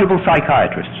knowledgeable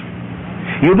psychiatrists.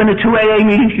 You've been to 2 AA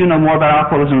meetings, you know more about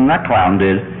alcoholism than that clown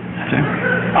did. See?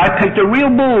 I picked a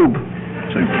real boob.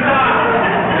 See?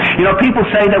 You know, people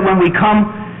say that when we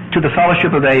come to the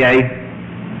fellowship of AA,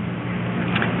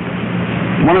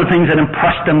 one of the things that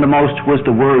impressed them the most was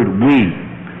the word we.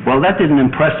 Well, that didn't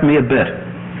impress me a bit.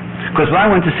 Because when I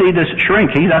went to see this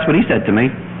shrink, that's what he said to me.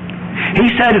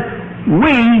 He said,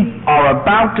 we are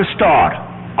about to start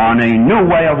on a new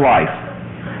way of life.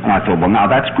 And I thought, well, now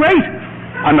that's great.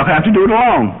 I'm not going to have to do it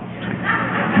alone.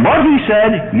 But he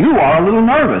said, you are a little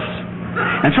nervous.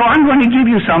 And so I'm going to give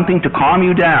you something to calm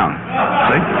you down.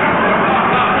 See?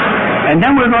 And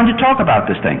then we're going to talk about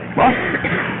this thing. Well,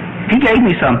 he gave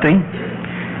me something,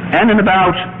 and in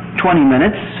about 20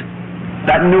 minutes,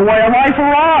 that new way of life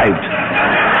arrived.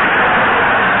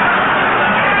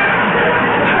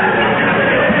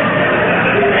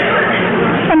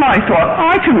 And I thought,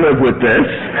 I can live with this.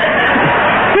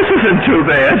 This isn't too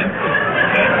bad.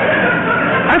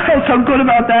 I felt so good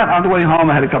about that. On the way home,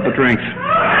 I had a couple of drinks.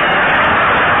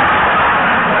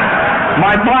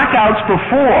 My blackouts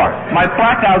before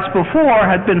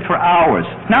had been for hours.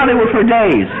 Now they were for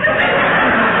days.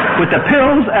 With the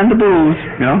pills and the booze,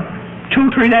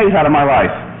 2-3 days out of my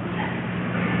life.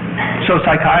 So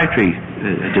psychiatry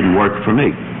didn't work for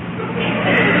me.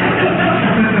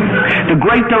 The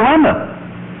great dilemma,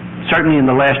 certainly in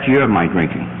the last year of my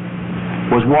drinking,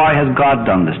 was why has God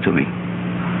done this to me?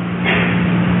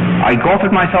 I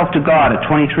offered myself to God at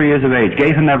 23 years of age,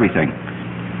 gave him everything,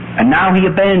 and now he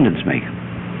abandons me.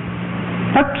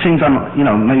 That seems,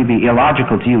 maybe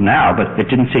illogical to you now, but it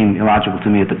didn't seem illogical to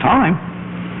me at the time.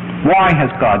 Why has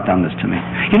God done this to me?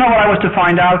 You know what I was to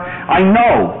find out? I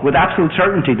know with absolute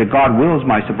certainty that God wills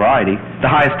my sobriety, the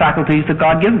highest faculties that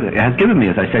God has given me,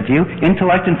 as I said to you,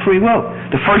 intellect and free will.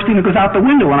 The first thing that goes out the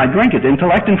window when I drink is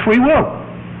intellect and free will.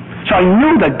 So I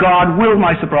knew that God willed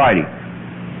my sobriety.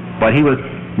 But he was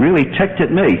really ticked at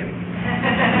me.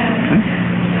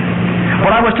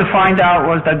 What I was to find out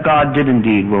was that God did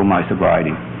indeed will my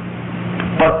sobriety.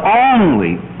 But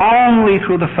only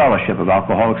through the fellowship of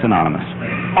Alcoholics Anonymous.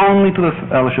 Only through the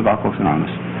fellowship of Alcoholics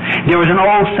Anonymous. There is an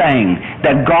old saying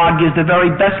that God gives the very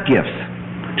best gifts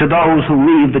to those who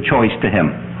leave the choice to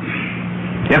him.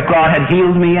 If God had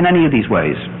healed me in any of these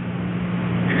ways,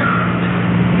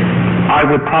 I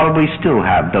would probably still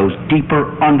have those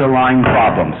deeper underlying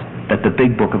problems that the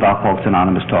big book of Alcoholics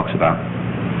Anonymous talks about.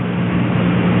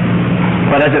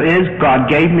 But as it is, God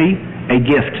gave me a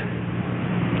gift.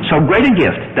 So great a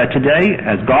gift that today,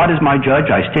 as God is my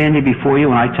judge, I stand here before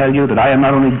you and I tell you that I am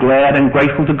not only glad and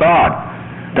grateful to God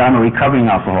that I'm a recovering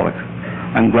alcoholic.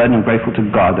 I'm glad and grateful to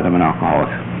God that I'm an alcoholic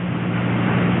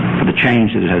for the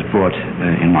change that it has brought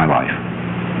in my life.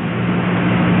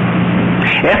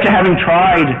 After having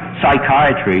tried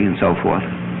psychiatry and so forth,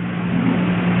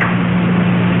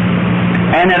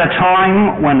 and at a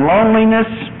time when loneliness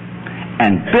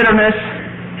and bitterness,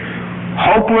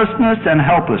 hopelessness and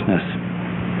helplessness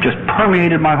just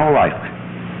permeated my whole life,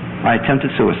 I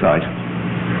attempted suicide.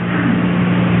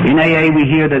 In AA, we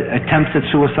hear that attempts at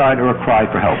suicide are a cry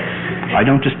for help. I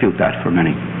don't dispute that for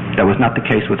many. That was not the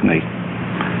case with me.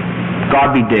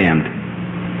 God be damned.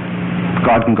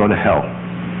 God can go to hell.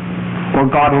 Or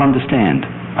God will understand.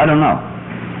 I don't know.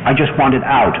 I just wanted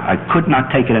out. I could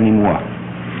not take it anymore.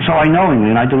 So I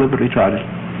knowingly and I deliberately tried it.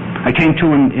 I came to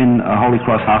in Holy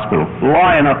Cross Hospital,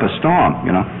 lying up a storm,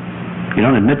 You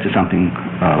don't admit to something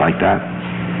like that.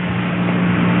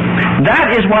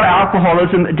 That is what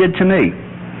alcoholism did to me.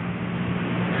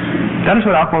 That is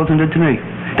what alcoholism did to me.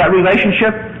 That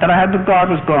relationship that I had with God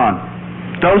was gone.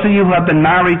 Those of you who have been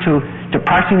married to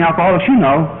practicing alcoholics, you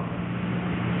know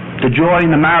the joy in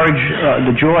the marriage,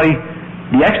 the joy,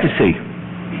 the ecstasy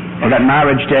or that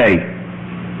marriage day,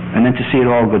 and then to see it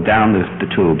all go down the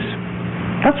tubes.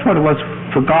 That's what it was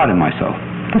for God and myself.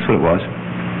 That's what it was.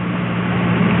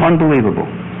 Unbelievable.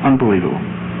 Unbelievable.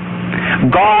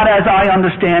 God, as I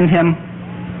understand him,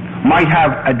 might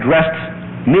have addressed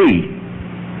me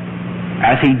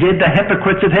as he did the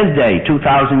hypocrites of his day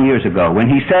 2,000 years ago when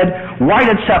he said,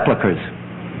 whited sepulchres,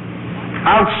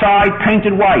 outside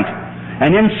painted white,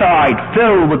 and inside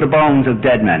filled with the bones of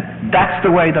dead men. That's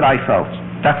the way that I felt.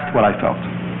 That's what I felt.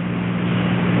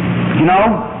 You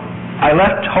know, I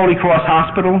left Holy Cross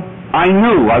Hospital. I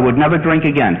knew I would never drink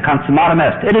again. Consummatum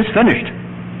est. It is finished.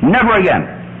 Never again.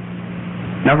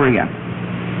 Never again.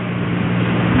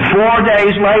 4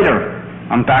 days later,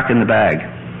 I'm back in the bag.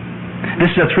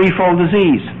 This is a threefold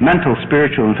disease: mental,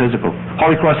 spiritual, and physical.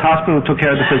 Holy Cross Hospital took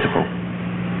care of the physical.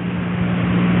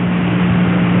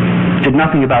 Did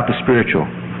nothing about the spiritual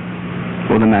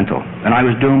or the mental. And I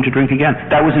was doomed to drink again.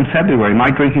 That was in February. My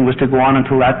drinking was to go on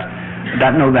until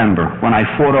that November, when I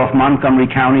fought off Montgomery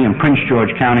County and Prince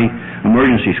George County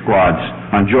emergency squads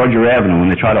on Georgia Avenue when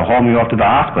they tried to haul me off to the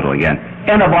hospital again.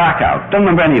 In a blackout. Don't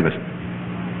remember any of it.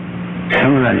 Don't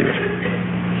remember any of it.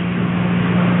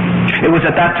 It was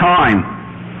at that time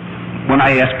when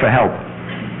I asked for help.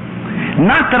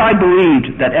 Not that I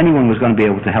believed that anyone was going to be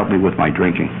able to help me with my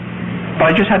drinking, but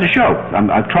I just had to show.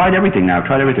 I've tried everything now.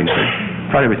 Tried everything, sir.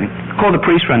 Tried everything. I called a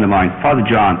priest friend of mine, Father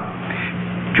John.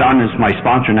 John is my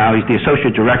sponsor now. He's the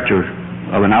associate director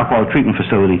of an alcohol treatment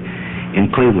facility in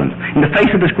Cleveland. In the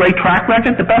face of this great track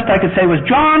record, the best I could say was,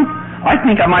 John, I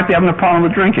think I might be having a problem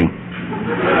with drinking.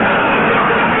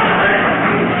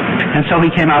 And so he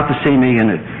came out to see me,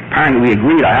 and apparently we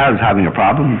agreed I was having a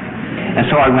problem. And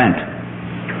so I went.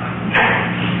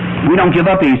 We don't give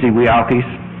up easy, we alkies.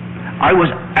 I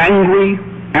was angry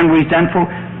and resentful.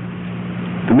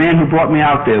 The man who brought me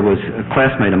out there was a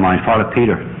classmate of mine, Father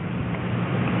Peter.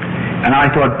 And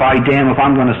I thought, by damn, if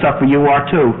I'm going to suffer, you are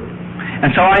too. And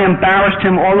so I embarrassed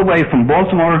him all the way from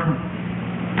Baltimore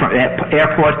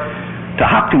Airport to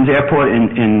Hopkins Airport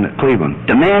in Cleveland,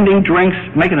 demanding drinks,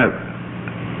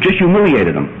 just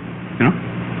humiliated him, you know.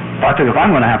 I thought, if I'm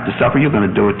going to have to suffer, you're going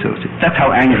to do it too. That's how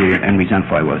angry and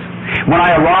resentful I was. When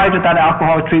I arrived at that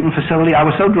alcoholic treatment facility, I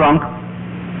was so drunk,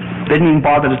 they didn't even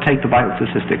bother to take the vital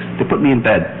statistics. They put me in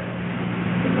bed.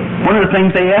 One of the things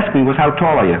they asked me was, how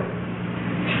tall are you?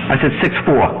 I said, 6'4".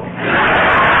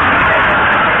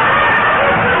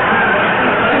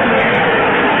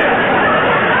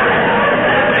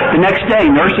 The next day,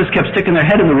 nurses kept sticking their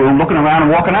head in the room, looking around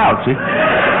and walking out, see?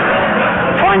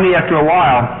 Finally, after a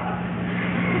while,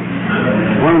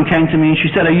 one of them came to me and she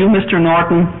said, are you Mr.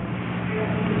 Norton?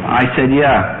 I said,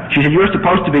 yeah. She said, you're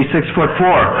supposed to be 6'4".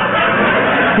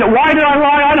 You know, why did I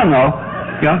lie? I don't know.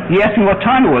 You know, he asked me what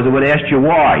time it was. I would have asked you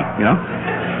why, you know.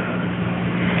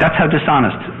 That's how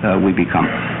dishonest we become.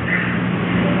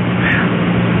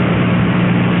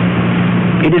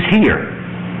 It is here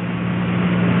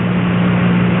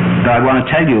that I want to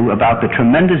tell you about the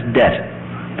tremendous debt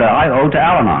that I owe to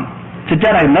Al-Anon. It's a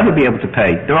debt I'll never be able to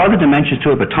pay. There are other dimensions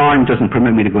to it, but time doesn't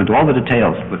permit me to go into all the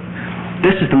details. But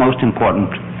this is the most important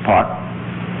part.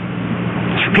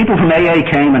 People from AA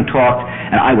came and talked,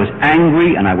 and I was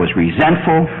angry and I was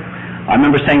resentful. I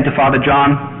remember saying to Father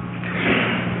John,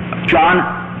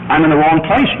 I'm in the wrong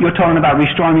place. You're talking about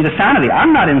restoring me to sanity.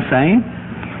 I'm not insane.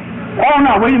 Oh,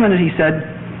 no, wait a minute, he said.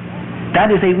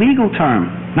 That is a legal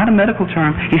term, not a medical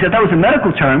term. He said, that was a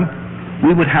medical term,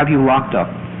 we would have you locked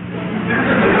up.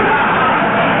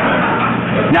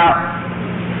 Now,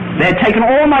 they had taken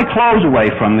all my clothes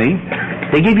away from me.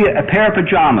 They give you a pair of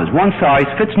pajamas. One size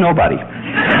fits nobody.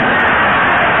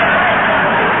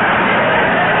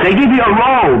 They give you a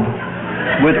robe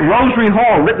with Rosary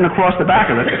Hall written across the back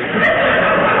of it,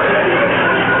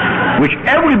 which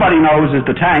everybody knows is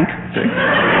the tank. See?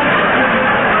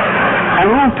 And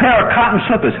a little pair of cotton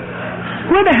slippers.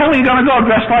 Where the hell are you going to go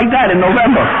dressed like that in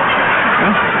November?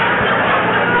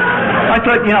 I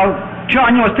thought, you know,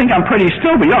 John, you must think I'm pretty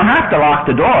still, but you don't have to lock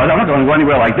the doors. I'm not going to go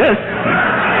anywhere like this.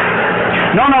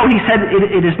 No, he said,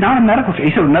 it is not a medical term.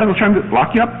 He said, a medical term,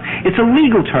 lock you up? It's a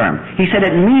legal term. He said,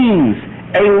 it means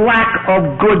a lack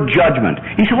of good judgment.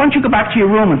 He said, why don't you go back to your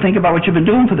room and think about what you've been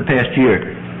doing for the past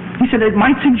year? He said, it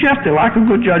might suggest a lack of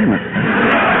good judgment.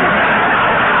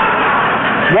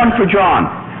 One for John.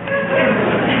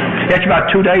 After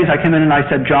about 2 days, I came in and I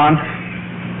said, John,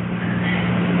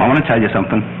 I want to tell you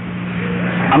something.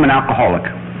 I'm an alcoholic.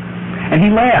 And he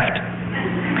laughed.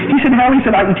 He said, hell, he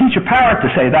said, I can teach a parrot to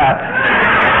say that.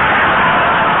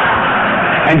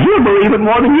 And he'll believe it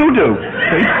more than you do.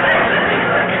 See?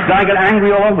 Then I got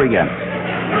angry all over again.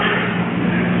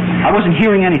 I wasn't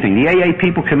hearing anything. The AA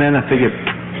people come in and figured,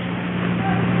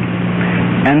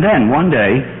 And then one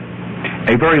day,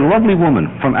 a very lovely woman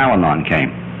from Al-Anon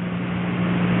came.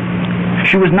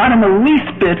 She was not in the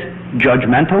least bit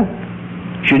judgmental.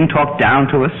 She didn't talk down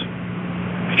to us.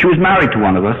 She was married to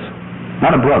one of us,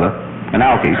 not a brother, an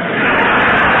alkie.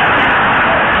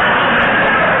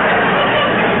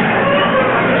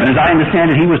 And as I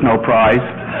understand it, he was no prize.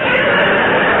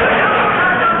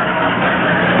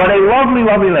 But a lovely,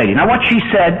 lovely lady. Now what she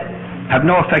said had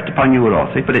no effect upon you at all,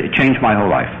 see, but it changed my whole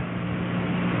life.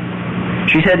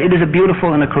 She said, "It is a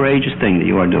beautiful and a courageous thing that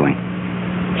you are doing.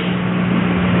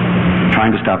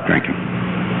 Trying to stop drinking."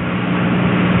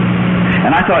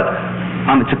 And I thought,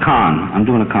 it's a con. I'm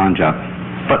doing a con job.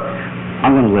 But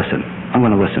I'm going to listen. I'm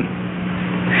going to listen.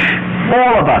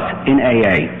 All of us in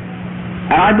AA,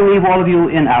 and I believe all of you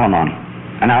in Al-Anon,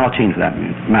 and Alateen for that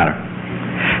matter,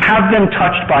 have been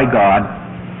touched by God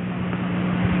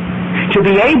to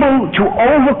be able to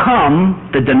overcome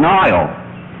the denial,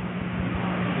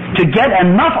 to get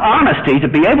enough honesty to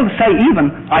be able to say even,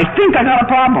 I think I got a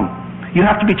problem. You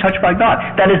have to be touched by God.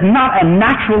 That is not a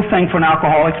natural thing for an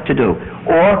alcoholic to do,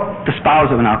 or the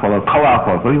spouse of an alcoholic,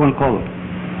 co-alcoholic, whatever you want to call it.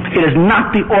 It is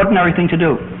not the ordinary thing to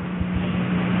do.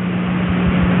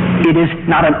 It is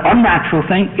not an unnatural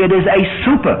thing. It is a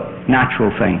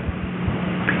supernatural thing.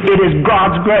 It is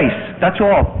God's grace. That's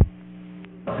all.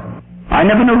 I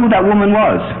never knew who that woman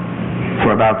was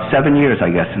for about 7 years, I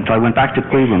guess, until I went back to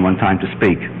Cleveland one time to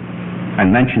speak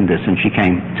and mentioned this, and she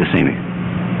came to see me.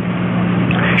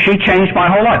 She changed my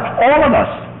whole life. All of us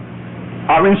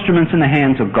are instruments in the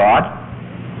hands of God.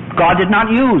 God did not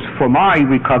use for my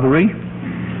recovery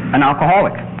an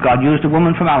alcoholic. God used a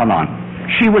woman from Al-Anon.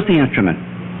 She was the instrument.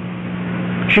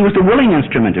 She was the willing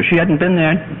instrument. If she hadn't been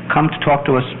there, come to talk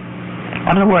to us,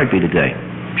 I don't know where I'd be today.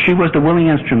 She was the willing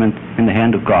instrument in the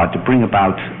hand of God to bring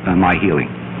about my healing.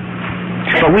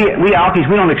 But we alkies,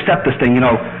 we don't accept this thing,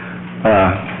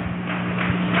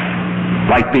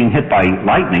 like being hit by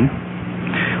lightning.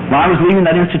 When I was leaving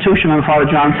that institution, my Father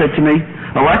John said to me,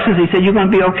 "Alexis," he said, "you're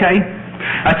going to be okay?"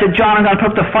 I said, "John, I'm going to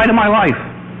put up the fight of my life."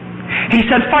 He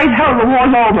said, "Fight hell, the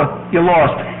war's over. You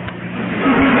lost.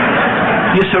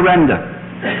 You surrender."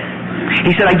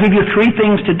 He said, "I give you 3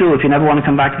 things to do if you never want to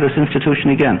come back to this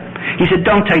institution again." He said,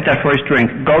 "Don't take that first drink.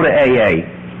 Go to AA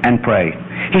and pray."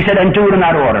 He said, "And do it in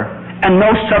that order. And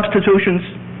no substitutions.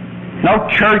 No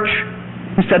church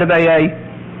instead of AA.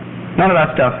 None of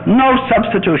that stuff. No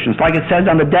substitutions, like it says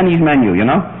on the Denny's menu,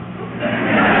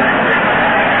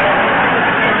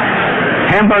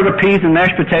 Hamburger, peas, and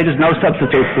mashed potatoes, no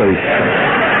substitutes, please."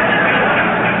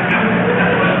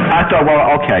 I thought,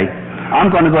 well, okay, I'm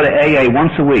going to go to AA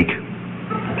once a week.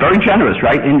 Very generous,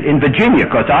 right? In Virginia,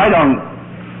 because I don't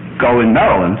go in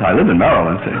Maryland. I live in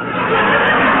Maryland. See?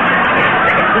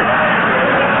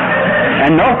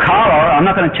 And no collar. I'm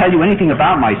not going to tell you anything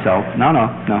about myself. No.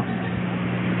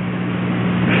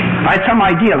 I had some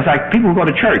idea. It was like people who go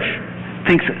to church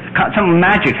think some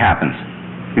magic happens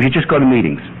if you just go to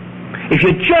meetings. If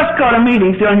you just go to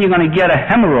meetings, then you're going to get a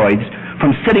hemorrhoids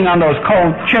from sitting on those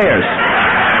cold chairs.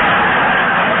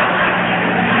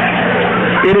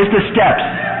 It is the steps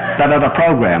that are the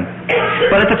program.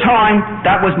 But at the time,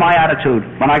 that was my attitude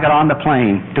when I got on the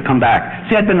plane to come back.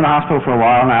 See, I'd been in the hospital for a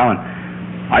while now, and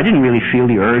I didn't really feel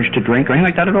the urge to drink or anything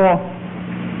like that at all.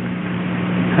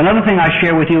 Another thing I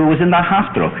share with you was in that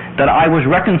hospital, that I was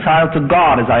reconciled to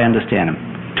God as I understand Him.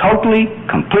 Totally,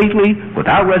 completely,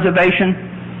 without reservation,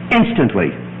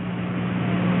 instantly.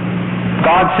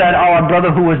 God said, "Our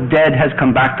brother who was dead has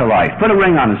come back to life." Put a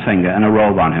ring on his finger and a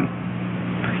robe on him.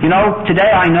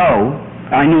 Today I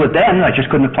knew it then, I just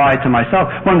couldn't apply it to myself.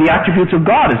 One of the attributes of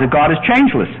God is that God is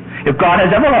changeless. If God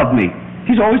has ever loved me,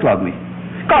 He's always loved me.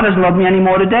 God doesn't love me any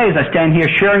more today as I stand here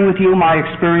sharing with you my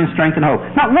experience, strength, and hope.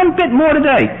 Not one bit more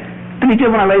today than He did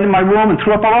when I laid in my room and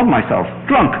threw up all over myself,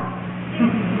 drunk.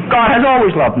 God has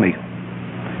always loved me.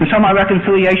 And so my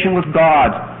reconciliation with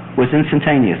God was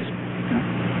instantaneous.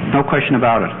 No question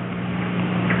about it.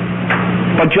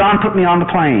 But John put me on the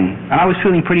plane, and I was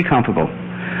feeling pretty comfortable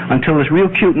until this real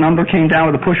cute number came down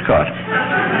with a pushcart.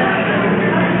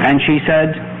 And she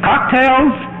said,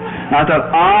 "Cocktails?" And I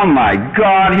thought, oh my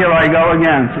God, here I go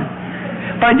again.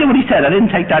 But I did what he said. I didn't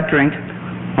take that drink.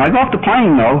 When I got off the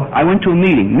plane, though, I went to a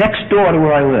meeting next door to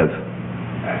where I live.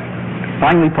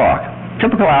 Langley Park.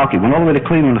 Typical alkie. Went all the way to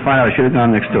Cleveland to find out I should have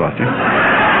gone next door. See?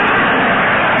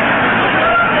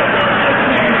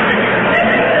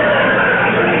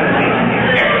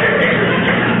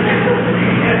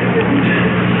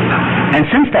 And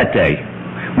since that day,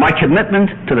 my commitment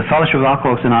to the Fellowship of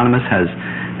Alcoholics Anonymous has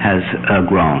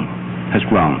grown.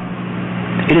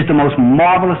 It is the most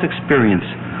marvelous experience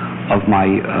of my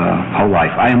whole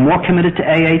life. I am more committed to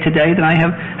AA today than I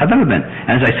have ever been.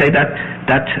 And as I say,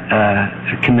 that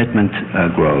commitment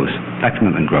grows. That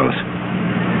commitment grows.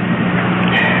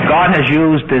 God has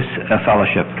used this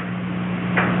fellowship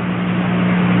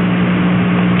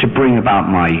to bring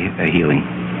about my healing.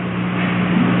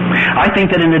 I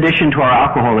think that in addition to our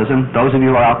alcoholism, those of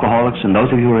you who are alcoholics and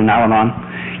those of you who are in Al-Anon,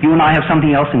 you and I have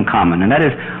something else in common, and that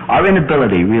is our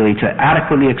inability really to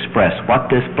adequately express what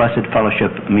this blessed fellowship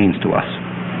means to us.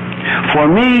 For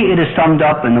me, it is summed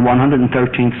up in the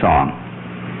 113th Psalm.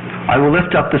 I will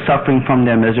lift up the suffering from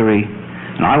their misery,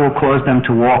 and I will cause them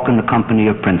to walk in the company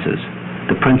of princes,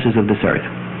 the princes of this earth.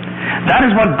 That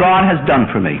is what God has done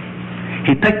for me.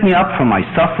 He picked me up from my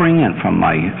suffering and from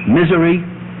my misery,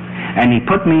 and He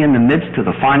put me in the midst of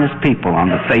the finest people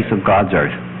on the face of God's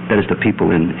earth. That is the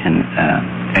people in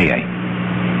AA,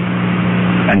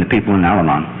 and the people in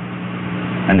Al-Anon,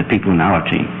 and the people in our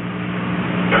team.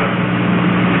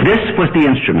 This was the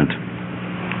instrument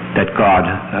that God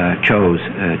chose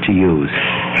to use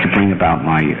to bring about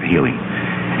my healing.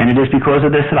 And it is because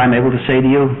of this that I'm able to say to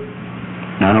you,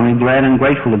 not only glad and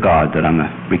grateful to God that I'm a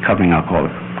recovering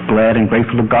alcoholic, glad and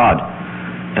grateful to God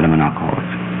that I'm an alcoholic.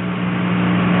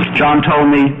 John told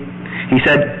me, he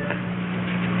said,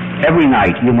 every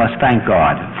night you must thank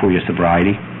God for your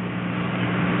sobriety,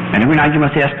 and every night you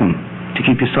must ask Him to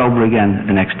keep you sober again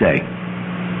the next day.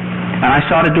 And I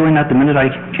started doing that the minute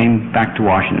I came back to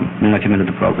Washington, the minute I came into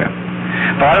the program.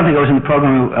 But I don't think I was in the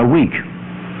program a week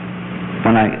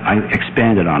when I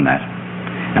expanded on that.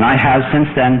 And I have since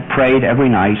then prayed every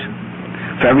night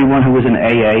for everyone who was in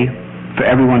AA, for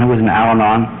everyone who was in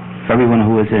Al-Anon, for everyone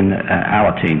who was in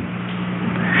our team.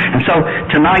 And so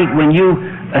tonight, when you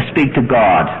speak to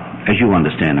God as you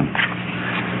understand Him,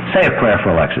 say a prayer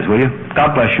for Alexis, will you?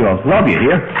 God bless you all. Love you,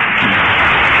 dear.